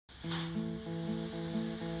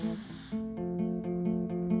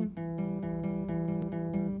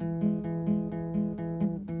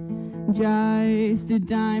Just a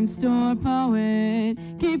dime store poet,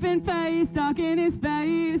 keeping face, talking his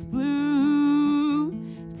face blue.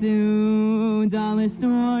 $2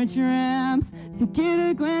 store tramps to get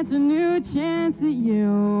a glance, a new chance at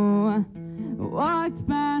you. Walked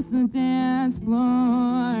past the dance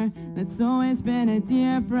floor, that's always been a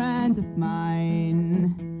dear friend of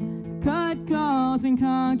mine. Cut calls and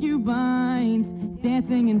concubines,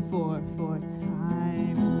 dancing in 4/4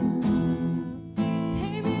 time.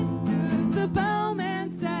 Hey mister, the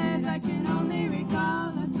bellman says, I can only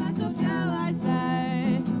recall a special tell I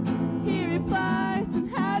said. He replies, and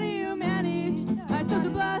how do you manage? I thought to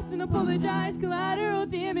blast and apologize, collateral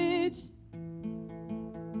damage.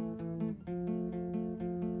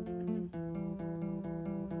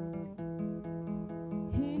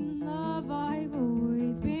 In love I've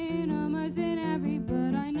always been a mercenary,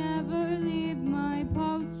 but I never leave my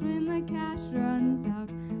post when the cash runs out.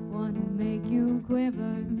 Wanna make you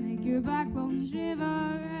quiver, make your backbone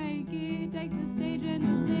shiver, take the stage and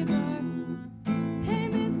deliver. Hey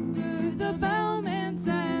mister, the bellman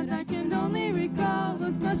says, I can only recall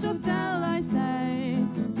the special tell I say.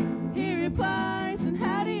 He replies, and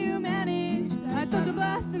how do you manage? I thought to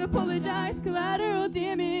blast and apologize, collateral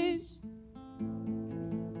damage.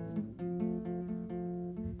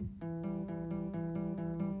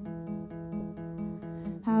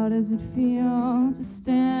 How does it feel to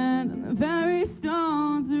stand on the very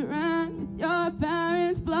stones that ran with your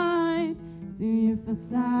parents' blind? Do you feel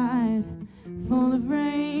sad, full of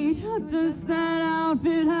rage? Or does that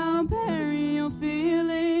outfit help bury your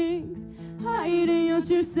feelings, hiding your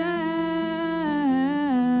true self?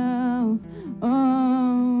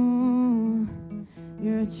 Oh,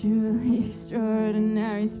 you're a truly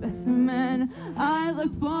extraordinary specimen. I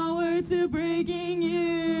look forward to breaking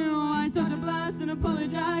you. I thought to blast and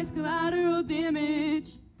apologize, collateral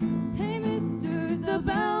damage. Hey mister, the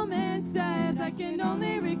bellman says, I can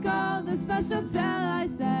only recall the special tell I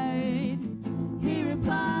said. He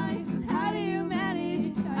replies, and how do you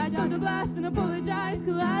manage? I thought to blast and apologize,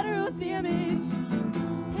 collateral damage.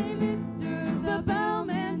 Hey mister, the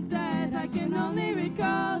bellman says, I can only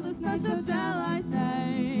recall the special tell I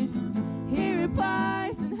said. He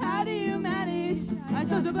replies, and how do you manage? I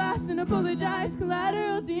thought to blast and apologize,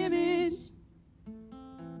 collateral damage.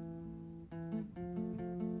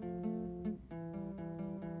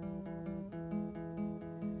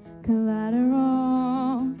 Collateral